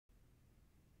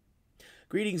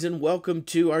Greetings and welcome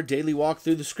to our daily walk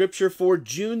through the scripture for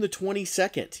June the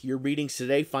 22nd. Your readings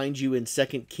today find you in 2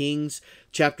 Kings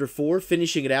chapter 4,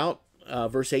 finishing it out,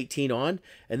 verse 18 on,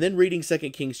 and then reading 2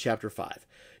 Kings chapter 5.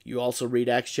 You also read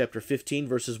Acts chapter 15,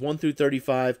 verses 1 through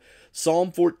 35,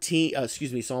 Psalm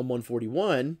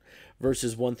 141,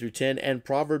 verses 1 through 10, and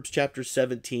Proverbs chapter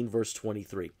 17, verse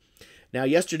 23. Now,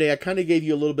 yesterday I kind of gave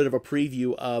you a little bit of a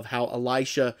preview of how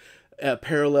Elisha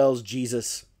parallels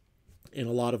Jesus in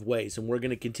a lot of ways, and we're going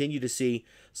to continue to see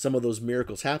some of those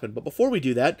miracles happen. But before we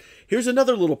do that, here's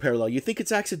another little parallel. You think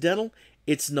it's accidental?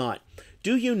 It's not.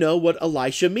 Do you know what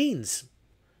Elisha means?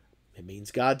 It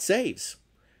means God saves.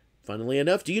 Funnily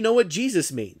enough, do you know what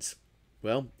Jesus means?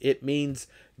 Well, it means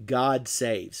God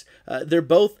saves. They're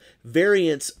both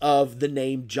variants of the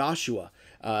name Joshua.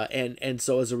 And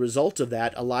so as a result of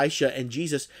that, Elisha and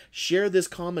Jesus share this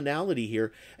commonality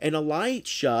here. And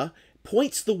Elisha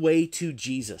points the way to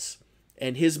Jesus.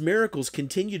 And his miracles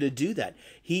continue to do that.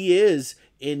 He is,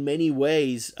 in many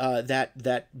ways,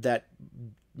 that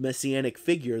messianic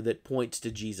figure that points to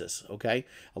Jesus. Okay,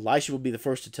 Elisha will be the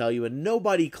first to tell you, and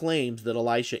nobody claims that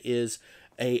Elisha is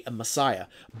a Messiah,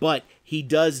 but he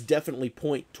does definitely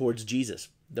point towards Jesus.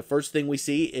 The first thing we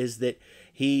see is that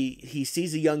he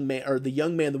sees a young man, or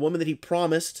the woman that he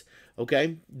promised,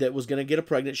 okay, that was going to get her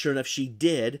pregnant. Sure enough, she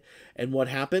did. And what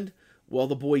happened? Well,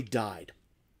 the boy died.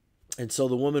 And so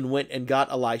the woman went and got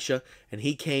Elisha, and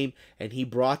he came and he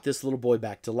brought this little boy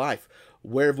back to life.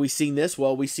 Where have we seen this?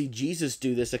 Well, we see Jesus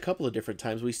do this a couple of different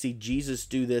times. We see Jesus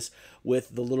do this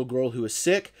with the little girl who was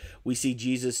sick. We see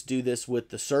Jesus do this with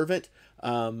the servant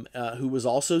who was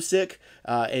also sick.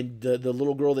 And the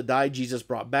little girl that died, Jesus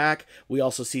brought back. We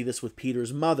also see this with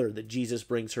Peter's mother, that Jesus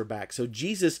brings her back. So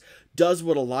Jesus does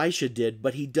what Elisha did,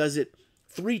 but he does it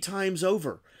 3 times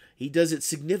over. He does it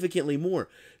significantly more,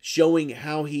 showing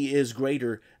how he is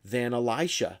greater than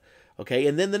Elisha. Okay,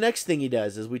 and then the next thing he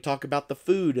does is we talk about the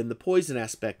food and the poison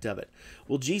aspect of it.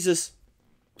 Well, Jesus'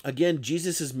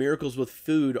 miracles with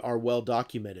food are well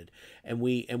documented, and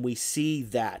we see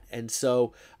that. And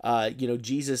so,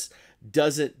 Jesus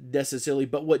doesn't necessarily,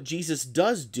 but what Jesus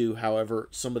does do, however,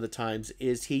 some of the times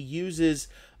is he uses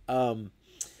the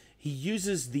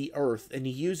earth, and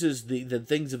he uses the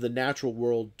things of the natural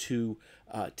world to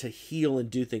heal and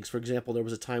do things. For example, there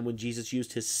was a time when Jesus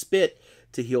used his spit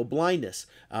to heal blindness,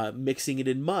 mixing it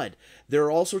in mud. There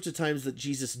are all sorts of times that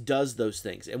Jesus does those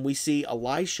things, and we see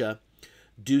Elisha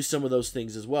do some of those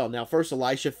things as well. Now, first,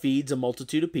 Elisha feeds a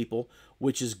multitude of people,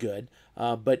 which is good,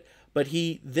 but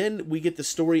then we get the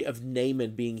story of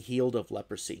Naaman being healed of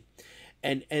leprosy,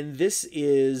 and this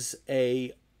is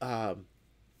a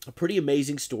pretty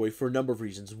amazing story for a number of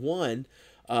reasons. One,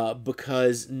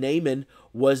 because Naaman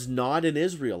was not an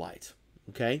Israelite.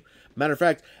 Okay, matter of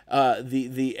fact,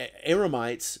 the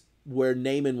Aramites, where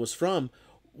Naaman was from,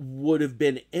 would have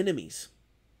been enemies.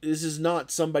 This is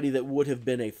not somebody that would have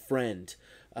been a friend,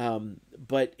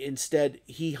 but instead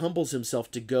he humbles himself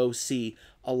to go see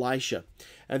Elisha.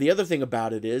 And the other thing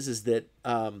about it is that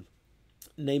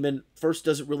Naaman first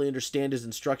doesn't really understand his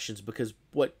instructions, because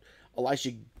what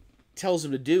Elisha tells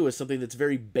him to do is something that's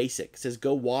very basic. It says,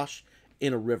 go wash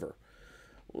in a river.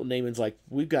 Well, Naaman's like,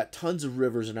 we've got tons of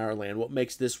rivers in our land. What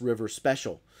makes this river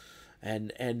special?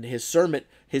 And his servant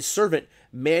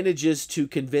manages to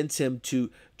convince him to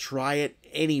try it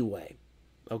anyway.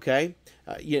 Okay,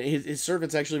 his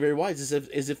servant's actually very wise.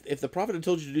 If the prophet had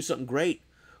told you to do something great,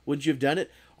 wouldn't you have done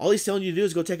it? All he's telling you to do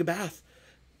is go take a bath.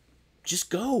 Just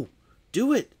go,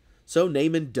 do it. So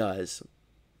Naaman does.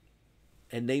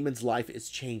 And Naaman's life is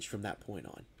changed from that point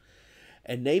on.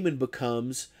 And Naaman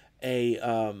becomes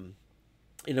an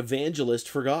evangelist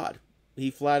for God.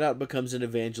 He flat out becomes an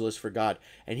evangelist for God.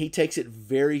 And he takes it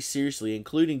very seriously,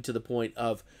 including to the point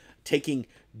of taking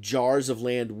jars of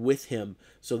land with him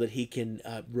so that he can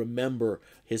remember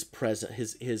his present,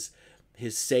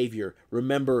 his Savior.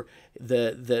 Remember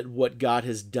what God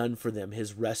has done for them,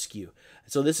 his rescue.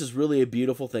 So this is really a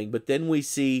beautiful thing. But then we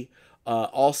see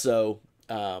also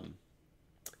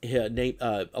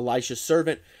Elisha's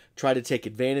servant try to take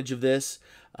advantage of this,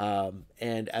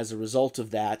 and as a result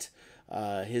of that,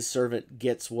 his servant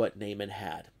gets what Naaman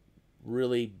had.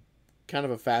 Really kind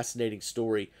of a fascinating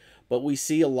story, but we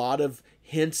see a lot of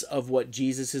hints of what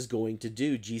Jesus is going to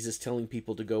do. Jesus telling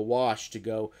people to go wash, to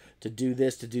go to do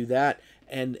this, to do that,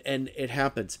 and it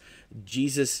happens.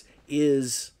 Jesus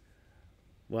is,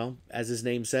 well, as his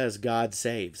name says, God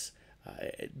saves.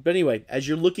 But anyway, as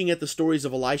you're looking at the stories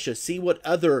of Elisha, see what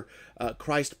other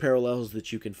Christ parallels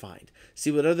that you can find.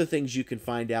 See what other things you can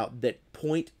find out that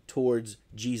point towards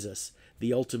Jesus,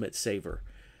 the ultimate Savior.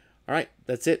 All right,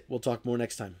 that's it. We'll talk more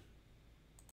next time.